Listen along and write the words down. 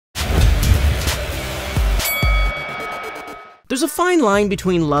There's a fine line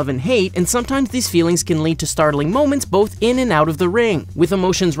between love and hate, and sometimes these feelings can lead to startling moments both in and out of the ring. With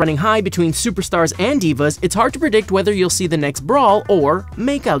emotions running high between superstars and divas, it's hard to predict whether you'll see the next brawl or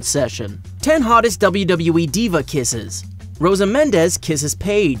makeout session. 10 Hottest WWE Diva Kisses. Rosa Mendes kisses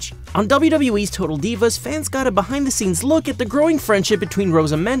Paige. On WWE's Total Divas, fans got a behind-the-scenes look at the growing friendship between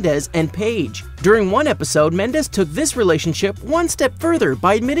Rosa Mendes and Paige. During one episode, Mendes took this relationship one step further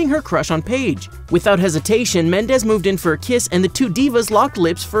by admitting her crush on Paige. Without hesitation, Mendes moved in for a kiss and the two divas locked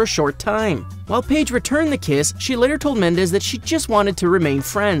lips for a short time. While Paige returned the kiss, she later told Mendes that she just wanted to remain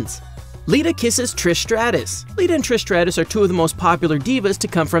friends. Lita kisses Trish Stratus. Lita and Trish Stratus are two of the most popular divas to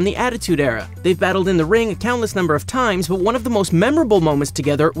come from the Attitude Era. They've battled in the ring a countless number of times, but one of the most memorable moments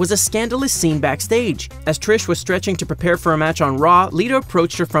together was a scandalous scene backstage. As Trish was stretching to prepare for a match on Raw, Lita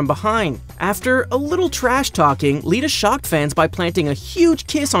approached her from behind. After a little trash talking, Lita shocked fans by planting a huge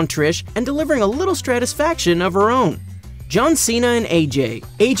kiss on Trish and delivering a little stratisfaction of her own. John Cena and AJ.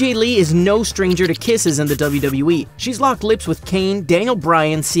 AJ Lee is no stranger to kisses in the WWE. She's locked lips with Kane, Daniel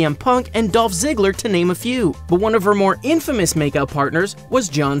Bryan, CM Punk, and Dolph Ziggler to name a few. But one of her more infamous makeout partners was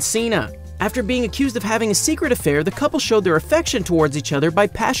John Cena. After being accused of having a secret affair, the couple showed their affection towards each other by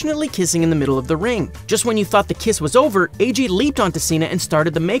passionately kissing in the middle of the ring. Just when you thought the kiss was over, AJ leaped onto Cena and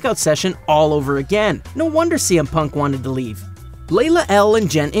started the makeout session all over again. No wonder CM Punk wanted to leave. Layla L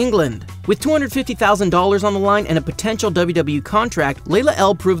and Jen England. With $250,000 on the line and a potential WWE contract, Layla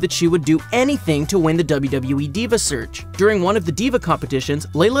L proved that she would do anything to win the WWE Diva search. During one of the Diva competitions,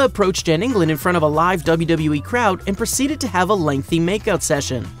 Layla approached Jen England in front of a live WWE crowd and proceeded to have a lengthy makeout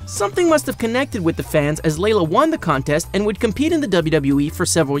session. Something must have connected with the fans as Layla won the contest and would compete in the WWE for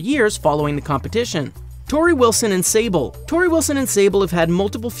several years following the competition. Tori Wilson and Sable. Tori Wilson and Sable have had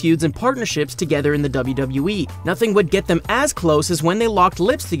multiple feuds and partnerships together in the WWE. Nothing would get them as close as when they locked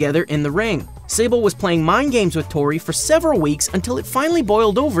lips together in the ring. Sable was playing mind games with Tori for several weeks until it finally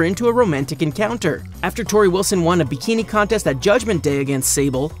boiled over into a romantic encounter. After Tori Wilson won a bikini contest at Judgment Day against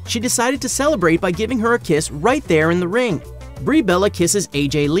Sable, she decided to celebrate by giving her a kiss right there in the ring. Brie Bella kisses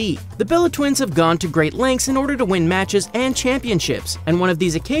AJ Lee. The Bella twins have gone to great lengths in order to win matches and championships, and one of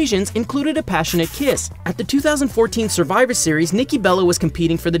these occasions included a passionate kiss. At the 2014 Survivor Series, Nikki Bella was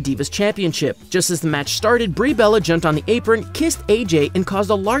competing for the Divas Championship. Just as the match started, Brie Bella jumped on the apron, kissed AJ, and caused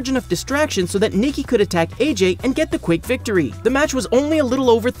a large enough distraction so that Nikki could attack AJ and get the quick victory. The match was only a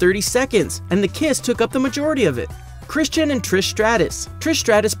little over 30 seconds, and the kiss took up the majority of it. Christian and Trish Stratus. Trish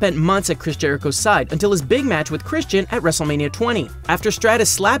Stratus spent months at Chris Jericho's side until his big match with Christian at WrestleMania 20. After Stratus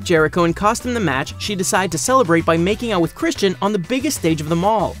slapped Jericho and cost him the match, she decided to celebrate by making out with Christian on the biggest stage of them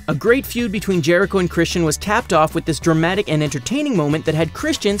all. A great feud between Jericho and Christian was capped off with this dramatic and entertaining moment that had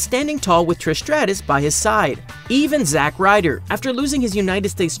Christian standing tall with Trish Stratus by his side. Eve and Zack Ryder. After losing his United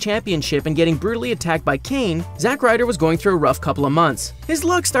States Championship and getting brutally attacked by Kane, Zack Ryder was going through a rough couple of months. His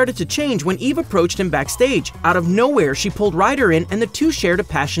luck started to change when Eve approached him backstage. Out of nowhere, she pulled Ryder in and the two shared a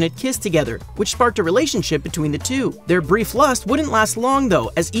passionate kiss together, which sparked a relationship between the two. Their brief lust wouldn't last long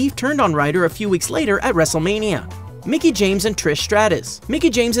though, as Eve turned on Ryder a few weeks later at WrestleMania. Mickie James and Trish Stratus.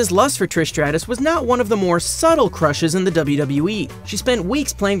 Mickie James's lust for Trish Stratus was not one of the more subtle crushes in the WWE. She spent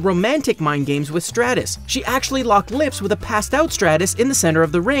weeks playing romantic mind games with Stratus. She actually locked lips with a passed out Stratus in the center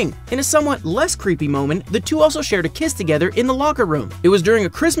of the ring. In a somewhat less creepy moment, the two also shared a kiss together in the locker room. It was during a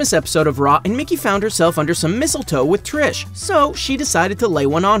Christmas episode of Raw and Mickie found herself under some mistletoe with Trish, so she decided to lay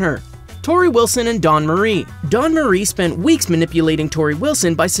one on her. Tori Wilson and Dawn Marie. Dawn Marie spent weeks manipulating Tori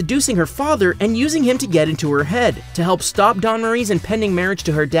Wilson by seducing her father and using him to get into her head. To help stop Dawn Marie's impending marriage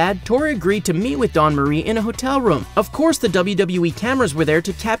to her dad, Tori agreed to meet with Dawn Marie in a hotel room. Of course, the WWE cameras were there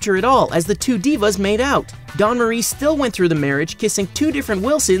to capture it all as the two divas made out. Dawn Marie still went through the marriage, kissing two different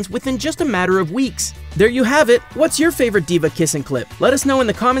Wilsons within just a matter of weeks. There you have it. What's your favorite diva kissing clip? Let us know in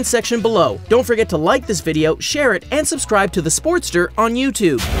the comments section below. Don't forget to like this video, share it, and subscribe to The Sportster on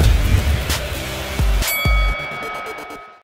YouTube.